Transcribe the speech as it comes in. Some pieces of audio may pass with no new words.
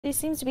He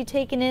seems to be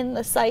taking in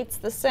the sights,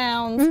 the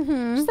sounds.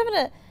 Just having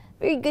a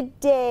very good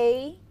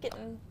day. Get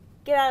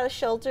out of the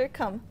shelter.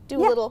 Come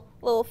do a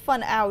little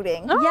fun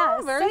outing. Oh,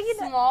 yes, very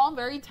small,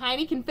 very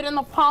tiny. Can fit in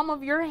the palm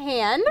of your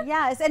hand.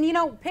 Yes, and you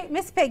know,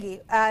 Miss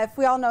Piggy, if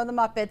we all know the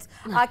Muppets,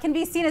 can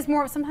be seen as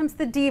more of sometimes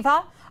the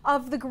diva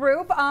of the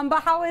group.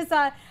 But how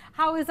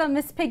is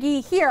Miss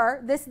Piggy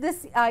here? This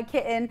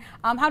kitten.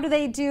 How do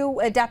they do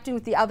adapting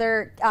with the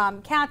other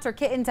cats or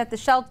kittens at the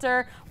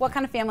shelter? What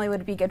kind of family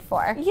would it be good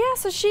for? Yeah,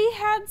 so she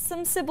had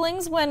some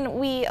siblings when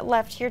we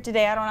left here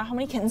today. I don't know how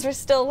many kittens are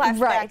still left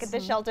back at the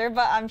shelter,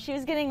 but she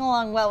was getting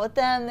along well with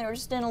them. They were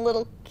just in a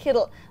little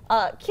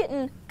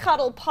kitten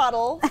cuddle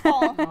puddle,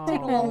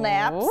 taking a little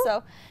nap.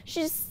 So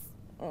she's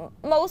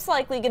most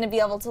likely going to be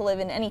able to live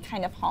in any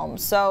kind of home.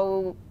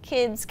 So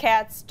kids,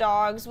 cats,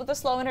 dogs, with a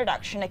slow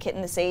introduction, a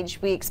kitten this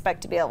age, we expect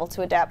to be able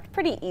to adapt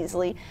pretty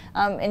easily.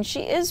 And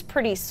she is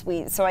pretty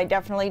sweet, so I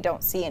definitely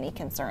don't see any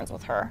concerns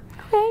with her.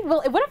 Okay,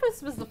 well, what if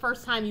this was the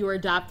first time you were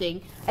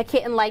adopting a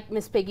kitten like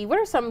Miss Piggy? What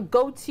are some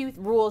go-to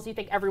rules you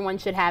think everyone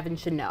should have and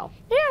should know?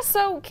 Yeah,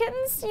 so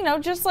kittens, you know,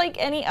 just like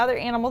any other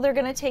animal, they're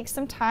going to take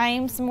some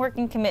time, some work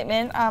and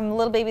commitment.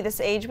 Little baby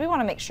this age, we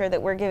want to make sure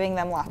that we're giving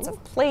them lots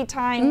of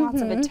playtime,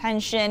 lots of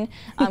attention,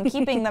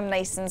 keeping them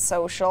nice and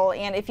social.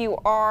 And if you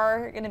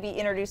are going to be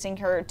introducing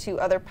her to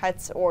other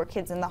pets or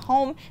kids in the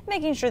home,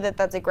 making sure that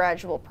that's a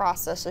gradual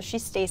process so she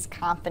stays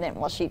confident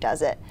while she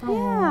does it.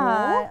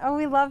 Yeah, oh,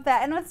 we love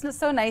that. And what's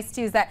so nice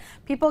too is that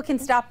people can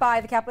stop by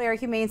the Area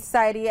Humane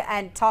Society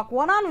and talk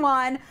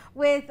one-on-one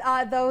with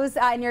those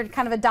in your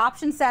kind of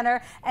adoption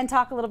center and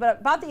talk a little bit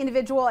about the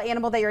individual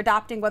animal that you're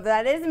adopting, whether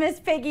that is Miss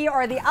Piggy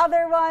or the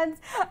other ones,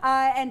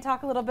 and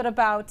talk a little bit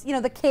about, you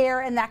know, the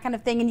care and that kind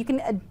of thing. And you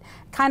can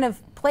kind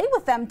of play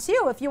with them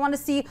too if you want to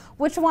see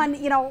which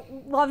one, you know,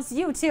 loves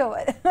you too.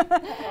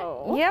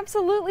 Yeah,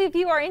 absolutely. If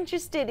you are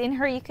interested in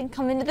her, you can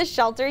come into the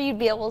shelter. You'd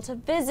be able to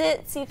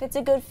visit, see if it's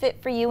a good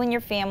fit for you and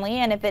your family.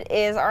 And if it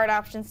is, our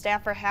adoption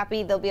staff are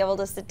happy. They'll be able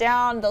to sit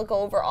down. They'll go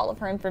over all of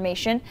her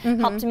information,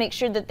 help to make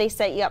sure that they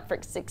set you up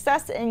for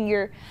success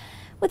and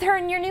with her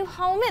in your new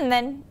home, and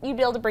then you'd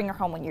be able to bring her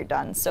home when you're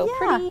done. So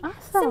pretty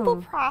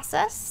simple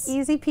process.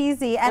 Easy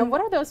peasy. And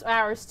what are those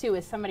hours too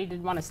if somebody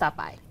did want to stop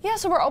by? Yeah,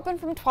 so we're open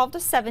from 12 to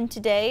 7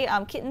 today.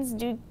 Kittens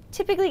do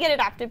typically get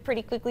adopted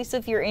pretty quickly, so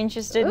if you're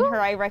interested in her,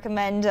 I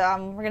recommend,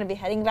 we're going to be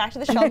heading back to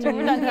the shelter when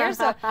we're done here,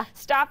 so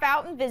stop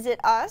out and visit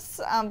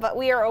us. But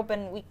we are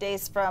open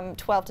weekdays from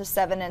 12 to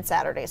 7 and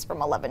Saturdays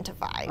from 11 to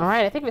 5. All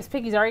right, I think Miss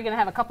Piggy's already going to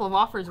have a couple of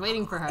offers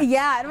waiting for her.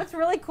 Yeah, and what's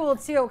really cool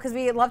too, because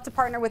we love to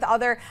partner with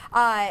other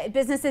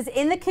businesses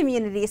in the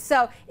community.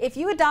 So if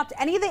you adopt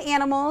any of the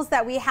animals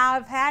that we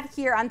have had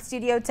here on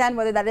Studio 10,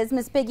 whether that is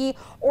Miss Piggy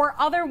or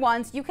other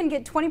ones, you can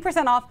get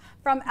 20% off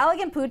from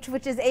Elegant Pooch,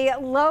 which is a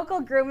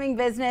local grooming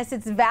business.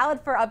 It's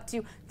valid for up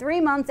to 3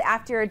 months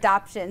after your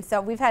adoption.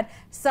 So we've had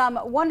some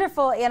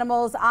wonderful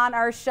animals on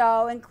our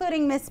show,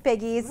 including Miss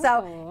Piggy.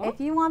 So if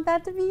you want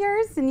that to be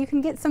yours, then you can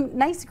get some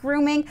nice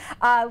grooming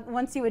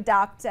once you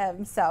adopt.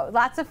 So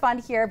lots of fun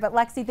here. But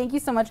Lexi, thank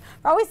you so much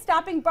for always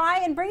stopping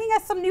by and bringing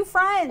us some new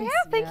friends.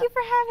 Yeah, thank you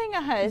for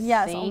having us.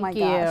 Yes, oh my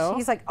gosh.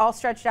 He's like all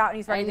stretched out and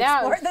he's ready to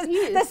explore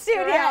the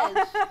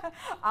studio.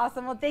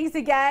 Awesome. Well, thanks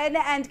again.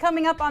 And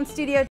coming up on Studio